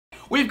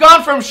We've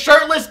gone from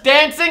shirtless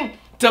dancing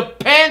to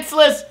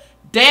pantsless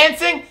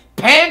dancing?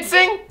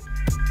 Pantsing?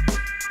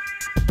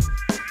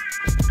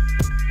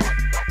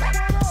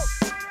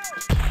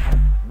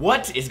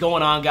 What is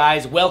going on,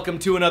 guys? Welcome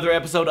to another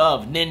episode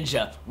of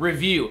Ninja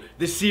Review,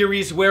 the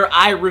series where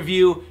I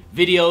review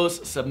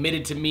videos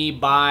submitted to me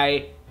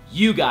by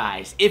you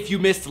guys. If you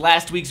missed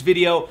last week's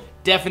video,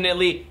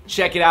 definitely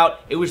check it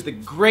out. It was the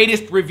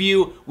greatest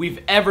review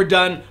we've ever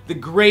done, the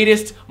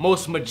greatest,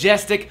 most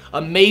majestic,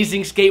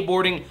 amazing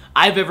skateboarding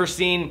I've ever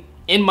seen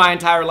in my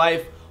entire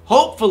life.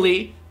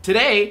 Hopefully,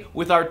 today,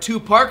 with our two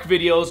park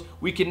videos,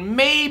 we can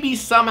maybe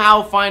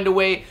somehow find a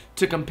way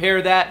to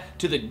compare that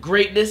to the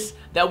greatness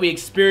that we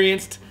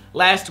experienced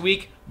last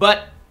week,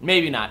 but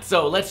maybe not.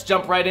 So let's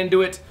jump right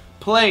into it.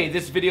 Play.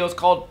 This video is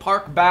called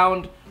Park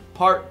Bound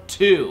Part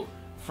 2.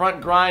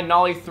 Front grind,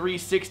 nollie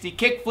 360,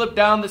 kick flip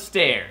down the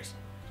stairs.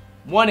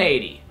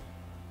 180.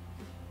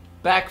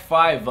 Back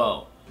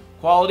 5-0.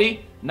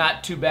 Quality,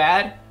 not too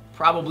bad.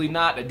 Probably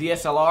not a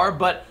DSLR,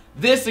 but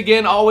this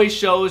again always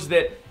shows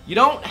that you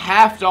don't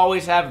have to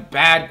always have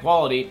bad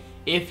quality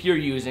if you're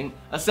using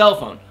a cell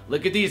phone.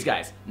 Look at these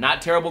guys.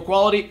 Not terrible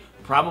quality,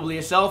 probably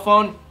a cell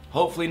phone.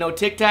 Hopefully no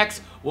Tic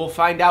Tacs. We'll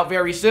find out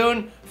very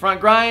soon.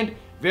 Front grind,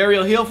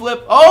 varial heel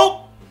flip.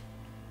 Oh!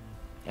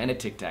 And a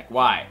Tic Tac.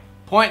 Why?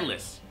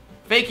 Pointless.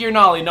 Fake your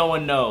nollie, no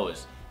one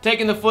knows.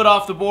 Taking the foot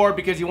off the board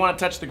because you want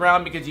to touch the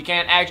ground because you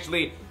can't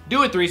actually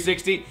do a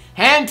 360.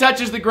 Hand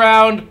touches the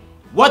ground.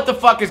 What the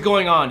fuck is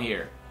going on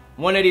here?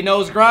 180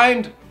 nose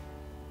grind.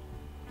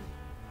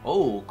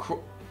 Oh,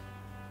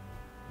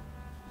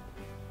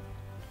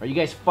 are you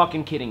guys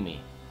fucking kidding me?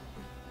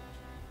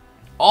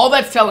 All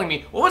that's telling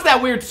me, what was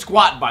that weird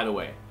squat, by the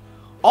way?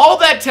 All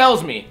that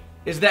tells me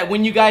is that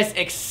when you guys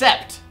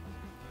accept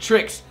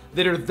tricks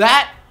that are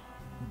that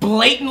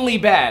blatantly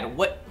bad,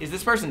 what, is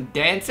this person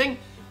dancing?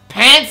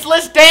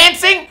 Pantsless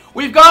dancing?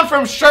 We've gone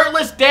from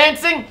shirtless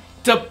dancing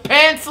to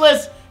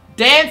pantsless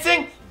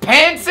dancing?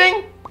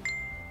 Pantsing?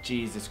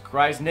 Jesus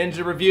Christ,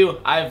 Ninja Review,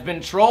 I've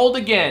been trolled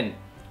again.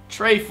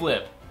 Tray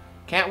flip.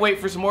 Can't wait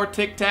for some more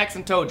Tic Tacs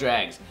and toe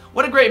drags.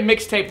 What a great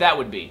mixtape that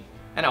would be.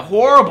 And a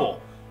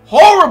horrible,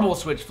 horrible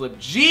switch flip.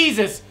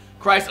 Jesus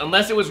Christ,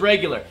 unless it was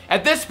regular.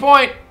 At this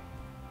point,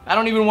 I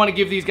don't even want to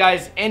give these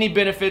guys any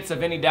benefits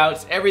of any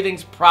doubts.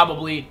 Everything's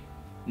probably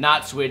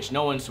not switch.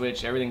 No one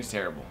switch. Everything's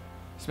terrible.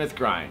 Smith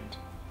grind.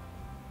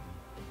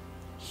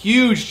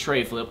 Huge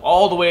tray flip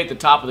all the way at the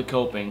top of the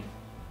coping.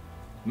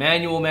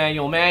 Manual,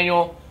 manual,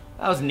 manual.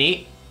 That was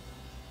neat.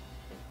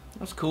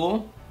 That was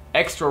cool.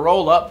 Extra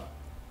roll up.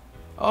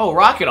 Oh,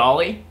 rocket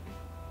ollie.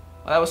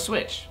 Well, that was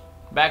switch.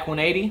 Back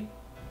 180.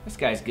 This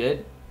guy's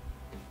good.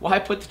 Why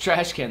put the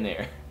trash can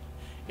there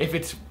if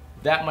it's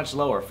that much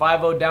lower?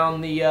 5-0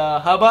 down the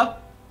hubba.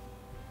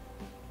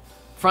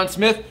 Front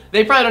Smith.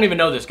 They probably don't even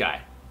know this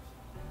guy.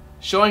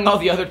 Showing all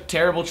the other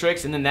terrible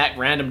tricks, and then that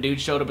random dude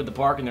showed up at the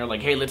park and they're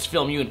like, hey, let's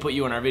film you and put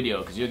you in our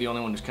video because you're the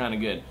only one who's kind of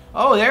good.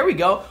 Oh, there we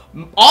go.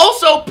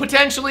 Also,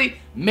 potentially,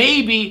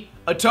 maybe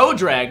a toe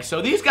drag.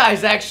 So these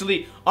guys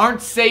actually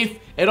aren't safe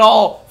at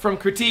all from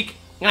critique.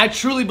 And I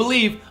truly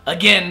believe,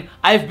 again,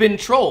 I've been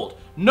trolled.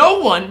 No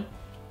one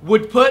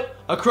would put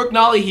a crook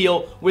nollie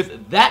heel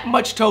with that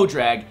much toe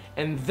drag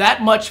and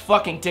that much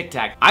fucking Tic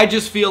Tac. I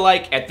just feel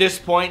like at this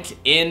point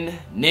in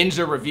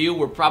Ninja Review,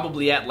 we're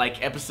probably at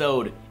like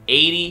episode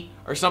 80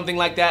 or something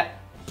like that.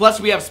 Plus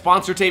we have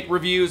sponsor tape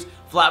reviews,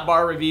 flat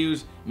bar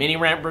reviews, mini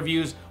ramp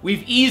reviews.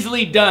 We've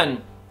easily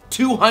done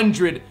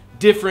 200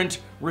 different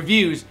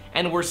reviews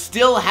and we're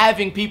still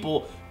having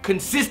people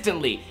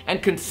consistently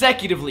and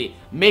consecutively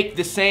make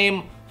the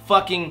same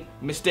fucking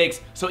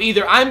mistakes. So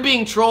either I'm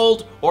being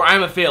trolled or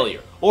I'm a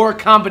failure, or a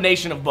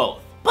combination of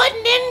both. But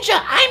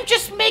Ninja, I'm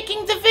just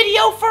making the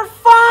video for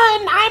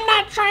fun. I'm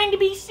not trying to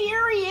be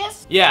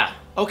serious. Yeah,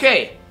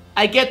 okay,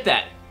 I get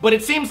that. But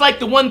it seems like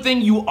the one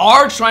thing you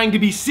are trying to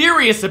be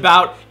serious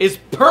about is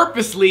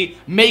purposely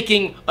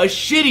making a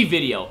shitty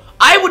video.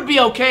 I would be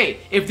okay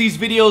if these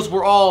videos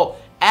were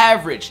all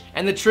average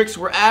and the tricks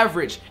were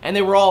average and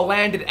they were all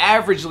landed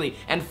averagely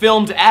and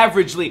filmed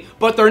averagely,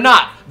 but they're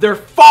not. They're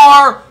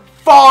far,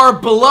 far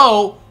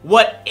below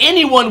what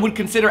anyone would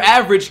consider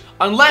average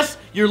unless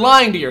you're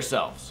lying to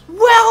yourselves. Well,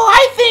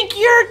 I think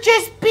you're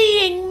just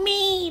being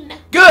mean.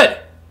 Good.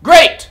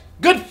 Great.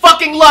 Good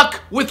fucking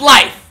luck with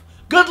life.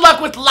 Good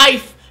luck with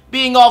life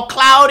being all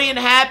cloudy and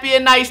happy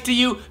and nice to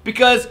you,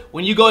 because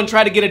when you go and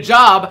try to get a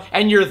job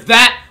and you're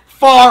that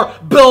far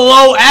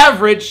below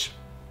average,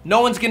 no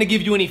one's gonna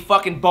give you any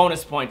fucking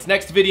bonus points.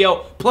 Next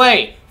video,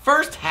 play.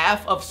 First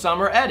half of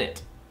summer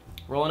edit.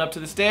 Rolling up to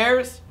the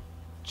stairs,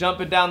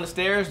 jumping down the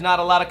stairs, not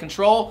a lot of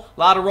control, a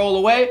lot of roll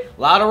away, a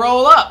lot of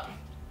roll up.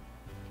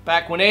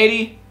 Back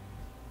 180,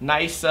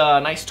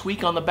 nice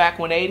tweak on the back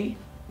 180.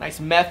 Nice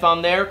meth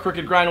on there,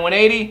 crooked grind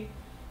 180.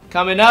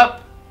 Coming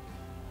up,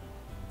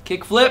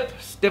 kick flip,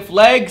 stiff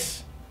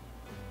legs.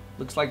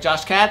 Looks like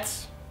Josh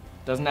Katz.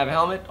 Doesn't have a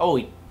helmet. Oh,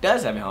 he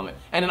does have a helmet.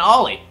 And an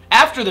ollie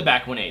after the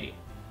back 180.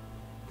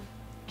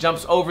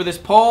 Jumps over this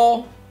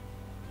pole.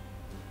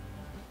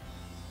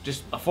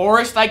 Just a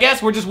forest, I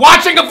guess. We're just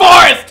watching a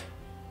forest!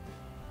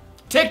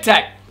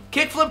 Tic-tac.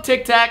 Kickflip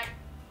tic-tac.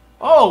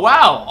 Oh,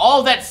 wow.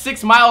 All that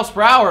 6 miles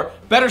per hour.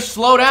 Better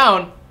slow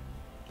down.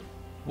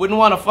 Wouldn't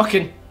want to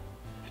fucking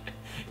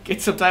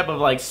get some type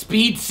of, like,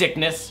 speed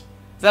sickness.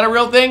 Is that a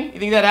real thing? You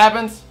think that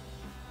happens?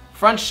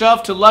 Front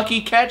shove to lucky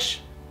catch.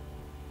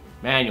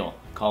 Manual.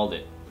 Called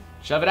it.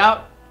 Shove it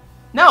out?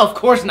 No, of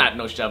course not.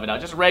 No shove it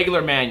out. Just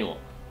regular manual.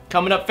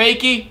 Coming up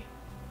fakie.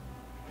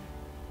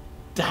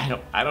 I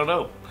don't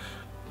know.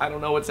 I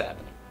don't know what's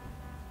happening.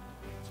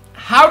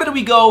 How did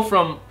we go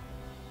from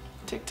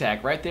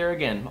tic-tac right there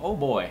again? Oh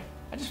boy.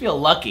 I just feel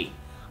lucky.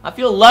 I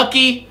feel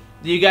lucky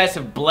that you guys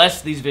have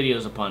blessed these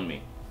videos upon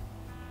me.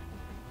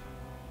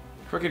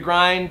 Crooked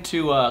grind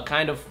to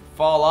kind of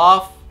fall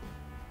off.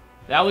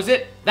 That was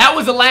it. That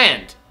was a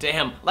land to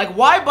him. Like,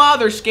 why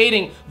bother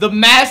skating the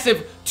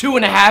massive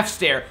 2.5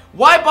 stair?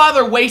 Why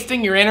bother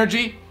wasting your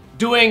energy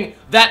doing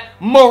that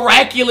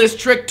miraculous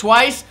trick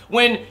twice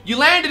when you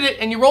landed it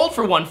and you rolled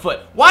for 1 foot?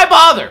 Why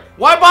bother?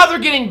 Why bother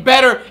getting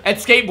better at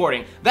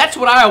skateboarding? That's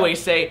what I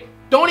always say.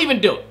 Don't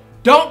even do it.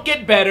 Don't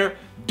get better.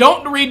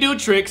 Don't redo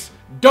tricks.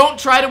 Don't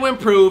try to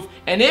improve.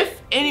 And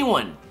if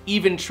anyone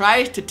even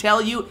tries to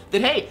tell you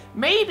that, hey,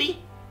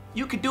 maybe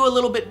you could do a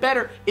little bit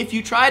better if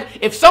you tried,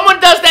 if someone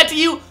does that to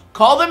you,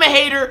 call them a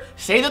hater,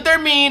 say that they're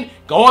mean,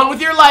 go on with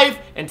your life,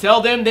 and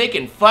tell them they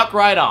can fuck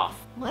right off.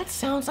 Well, that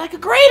sounds like a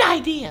great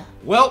idea.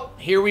 Well,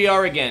 here we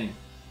are again.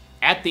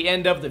 At the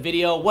end of the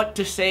video, what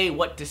to say,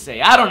 what to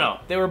say. I don't know.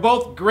 They were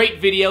both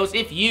great videos.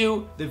 If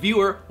you, the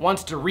viewer,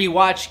 wants to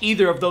rewatch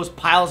either of those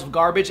piles of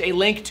garbage, a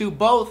link to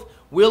both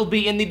will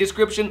be in the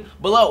description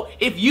below.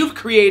 If you've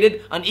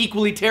created an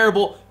equally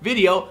terrible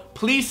video,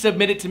 please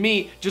submit it to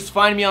me. Just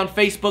find me on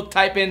Facebook,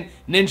 type in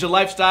Ninja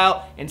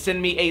Lifestyle, and send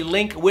me a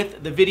link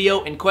with the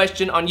video in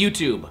question on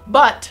YouTube.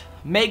 But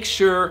make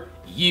sure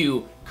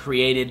you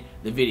created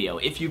the video.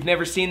 If you've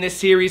never seen this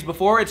series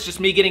before, it's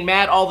just me getting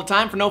mad all the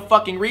time for no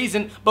fucking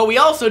reason, but we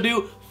also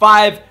do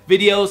 5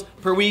 videos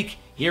per week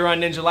here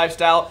on Ninja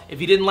Lifestyle. If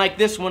you didn't like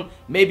this one,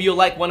 maybe you'll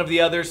like one of the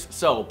others,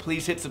 so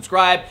please hit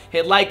subscribe,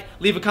 hit like,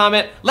 leave a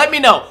comment, let me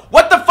know,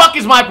 what the fuck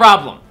is my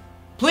problem?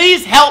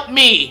 Please help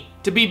me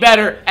to be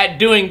better at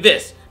doing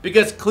this,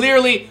 because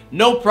clearly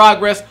no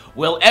progress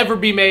will ever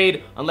be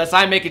made unless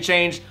I make a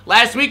change.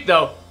 Last week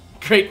though,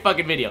 great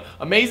fucking video.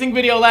 Amazing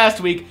video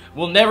last week.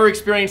 We'll never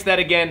experience that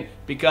again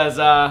because,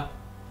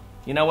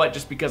 you know what,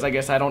 just because I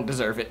guess I don't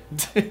deserve it.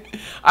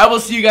 I will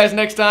see you guys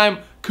next time.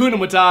 Kuna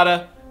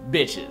Matata,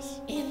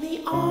 bitches. In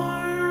the arms